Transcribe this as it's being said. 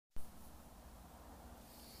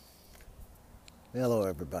Hello,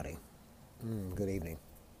 everybody. Good evening.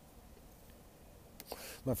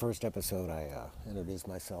 My first episode, I introduced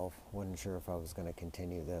myself. Wasn't sure if I was going to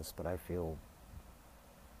continue this, but I feel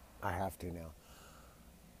I have to now.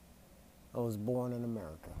 I was born in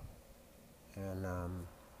America, and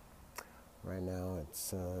right now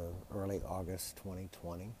it's early August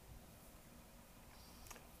 2020,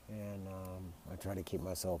 and I try to keep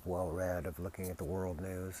myself well read of looking at the world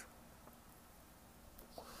news.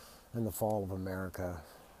 And the fall of America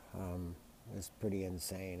is pretty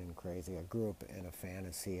insane and crazy. I grew up in a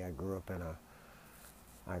fantasy. I grew up in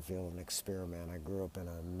I feel, an experiment. I grew up in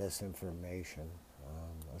a misinformation,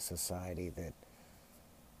 a society that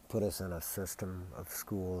put us in a system of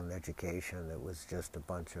school and education that was just a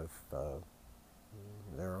bunch of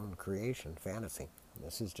their own creation, fantasy.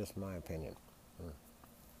 This is just my opinion.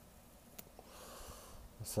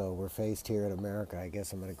 So we're faced here in America. I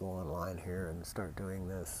guess I'm going to go online here and start doing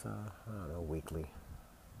this, I don't know, weekly.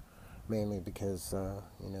 Mainly because,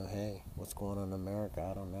 hey, what's going on in America?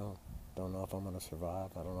 I don't know. Don't know if I'm going to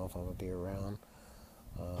survive. I don't know if I'm going to be around.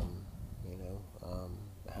 Um,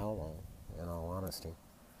 how long, in all honesty,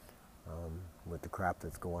 with the crap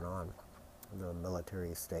that's going on, the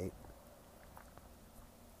military state,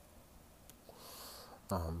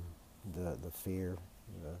 the fear,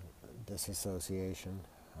 the disassociation.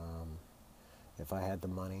 If I had the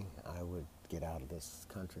money, I would get out of this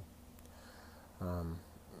country. Um,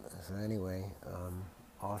 so anyway,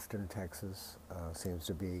 Austin, Texas seems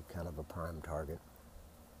to be kind of a prime target.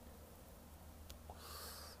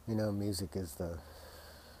 Music is the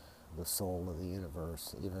soul of the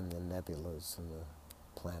universe. Even the nebulas and the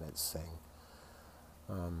planets sing.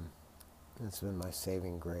 Um, it's been my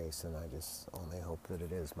saving grace, and I just only hope that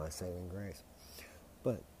it is my saving grace.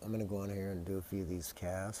 But I'm going to go on here and do a few of these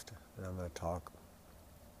casts, and I'm going to talk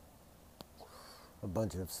a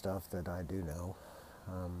bunch of stuff that I do know,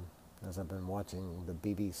 as I've been watching the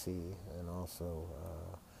BBC and also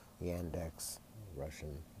the Yandex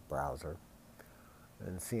Russian browser,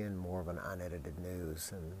 and seeing more of an unedited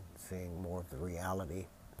news and seeing more of the reality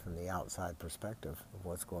from the outside perspective of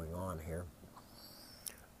what's going on here.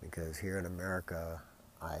 Because here in America,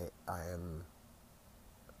 I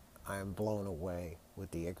am blown away with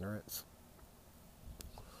the ignorance,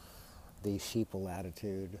 the sheeple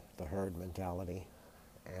attitude, the herd mentality,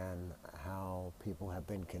 and how people have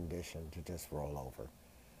been conditioned to just roll over.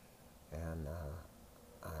 And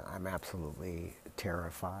I'm absolutely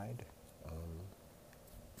terrified,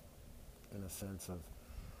 in a sense of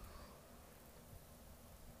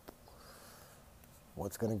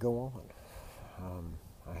what's going to go on.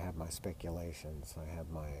 I have my speculations, I have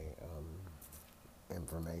my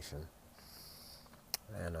information,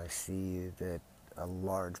 and I see that a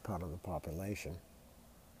large part of the population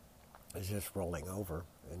is just rolling over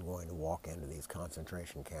and going to walk into these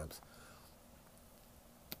concentration camps.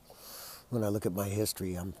 When I look at my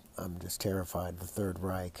history, I'm just terrified. The Third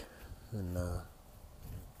Reich and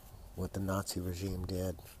what the Nazi regime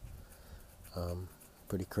did.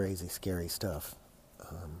 Pretty crazy, scary stuff.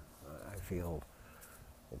 I feel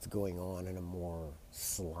it's going on in a more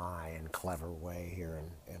sly and clever way here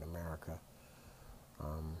in America.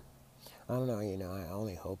 I don't know, I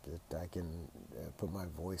only hope that I can put my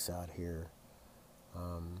voice out here.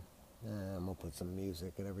 I'm going to put some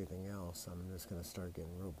music and everything else. I'm just going to start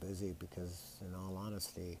getting real busy because, in all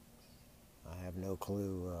honesty, I have no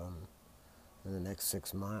clue in the next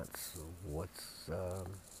 6 months what's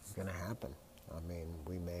going to happen. I mean,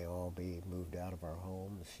 we may all be moved out of our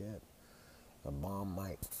homes. Shit. A bomb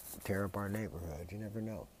might tear up our neighborhood. You never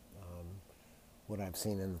know. What I've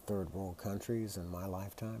seen in the third world countries in my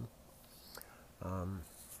lifetime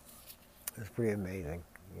is pretty amazing.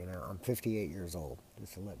 I'm 58 years old,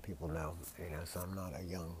 just to let people know. So I'm not a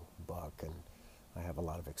young buck, and I have a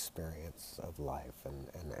lot of experience of life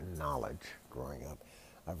and knowledge growing up.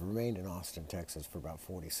 I've remained in Austin, Texas for about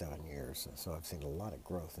 47 years, so I've seen a lot of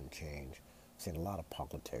growth and change. I've seen a lot of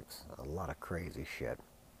politics, a lot of crazy shit.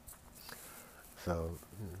 So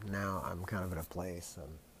now I'm kind of in a place,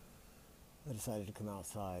 I decided to come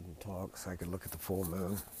outside and talk so I could look at the full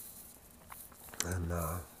moon. And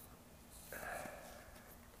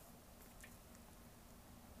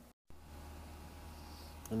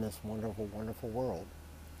in this wonderful, wonderful world.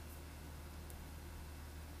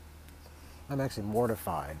 I'm actually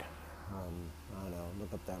mortified. I don't know,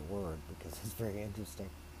 look up that word because it's very interesting.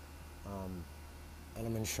 And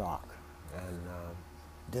I'm in shock and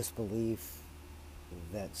disbelief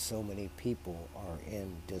that so many people are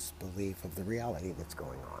in disbelief of the reality that's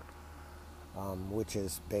going on, which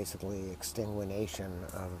is basically extinguishing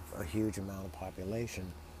of a huge amount of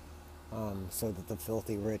population so that the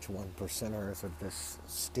filthy rich one percenters of this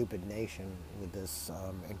stupid nation with this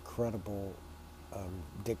incredible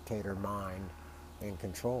dictator mind and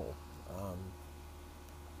control. Um,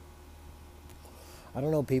 I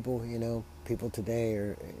don't know, people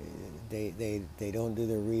today they don't do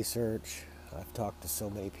their research. I've talked to so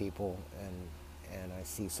many people, and I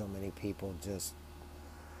see so many people just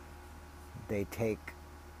they take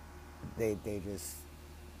they just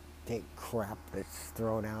take crap that's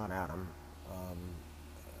thrown out at them, um,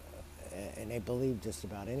 and they believe just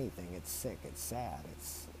about anything. It's sick, it's sad,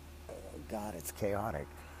 it's God, it's chaotic.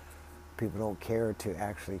 People don't care to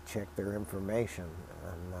actually check their information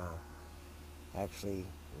and actually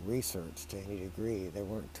research to any degree. They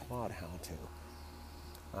weren't taught how to.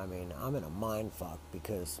 I mean, I'm in a mind fuck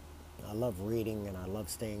because I love reading and I love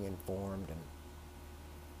staying informed, and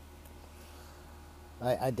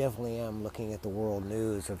I definitely am looking at the world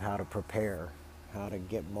news of how to prepare, how to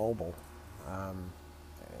get mobile, um,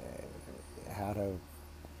 how to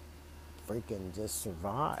freaking just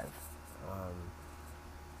survive. Um,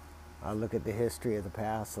 I look at the history of the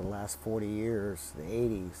past, the last 40 years, the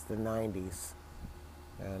 80s, the 90s,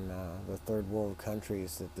 and the third world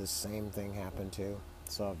countries that this same thing happened to.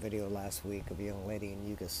 Saw a video last week of a young lady in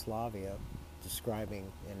Yugoslavia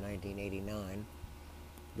describing in 1989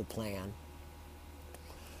 the plan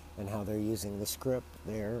and how they're using the script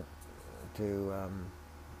there to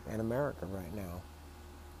in America right now.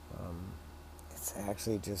 Um, it's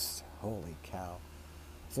actually just holy cow.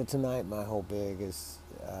 So tonight my whole big is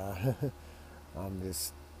I'm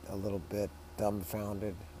just a little bit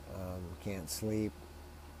dumbfounded, can't sleep,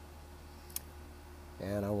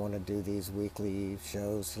 and I want to do these weekly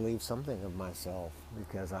shows to leave something of myself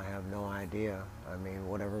because I have no idea. I mean,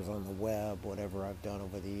 whatever's on the web, whatever I've done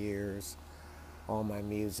over the years, all my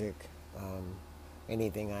music,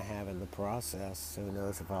 anything I have in the process, who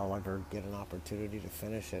knows if I'll ever get an opportunity to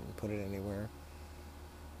finish it and put it anywhere.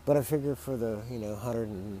 But I figure for the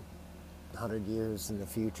 100 years in the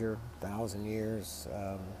future, 1,000 years,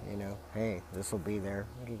 hey, this will be there.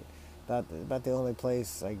 About the only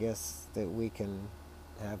place, I guess, that we can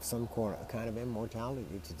have some kind of immortality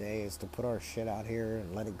today is to put our shit out here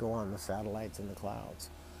and let it go on the satellites in the clouds.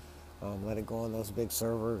 Let it go on those big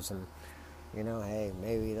servers, and hey,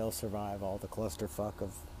 maybe they'll survive all the clusterfuck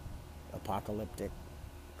of apocalyptic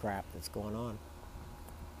crap that's going on.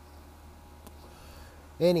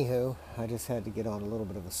 Anywho, I just had to get on a little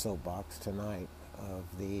bit of a soapbox tonight of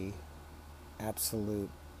the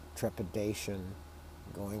absolute trepidation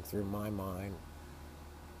going through my mind,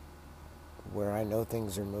 where I know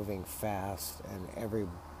things are moving fast and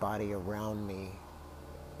everybody around me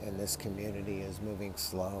in this community is moving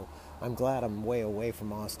slow. I'm glad I'm way away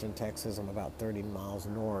from Austin, Texas. I'm about 30 miles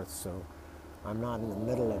north, so I'm not in the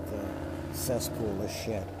middle of the cesspool of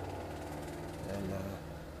shit. And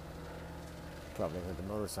probably heard the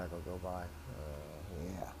motorcycle go by.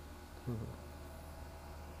 Yeah.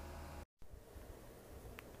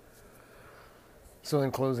 So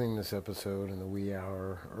in closing this episode in the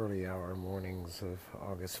early hour mornings of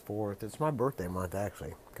August 4th, it's my birthday month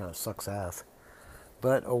actually. Kind of sucks ass.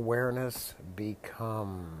 But awareness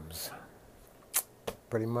becomes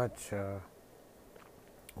pretty much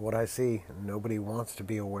what I see. Nobody wants to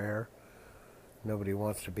be aware. Nobody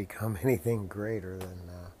wants to become anything greater than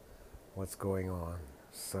what's going on.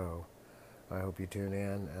 So I hope you tune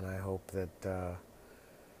in, and I hope that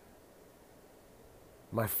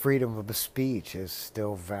my freedom of speech is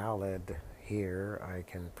still valid here. I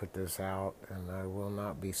can put this out, and I will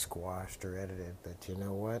not be squashed or edited. But you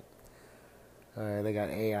know what? They got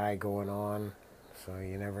AI going on, so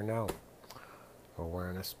you never know.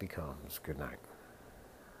 Awareness becomes. Good night.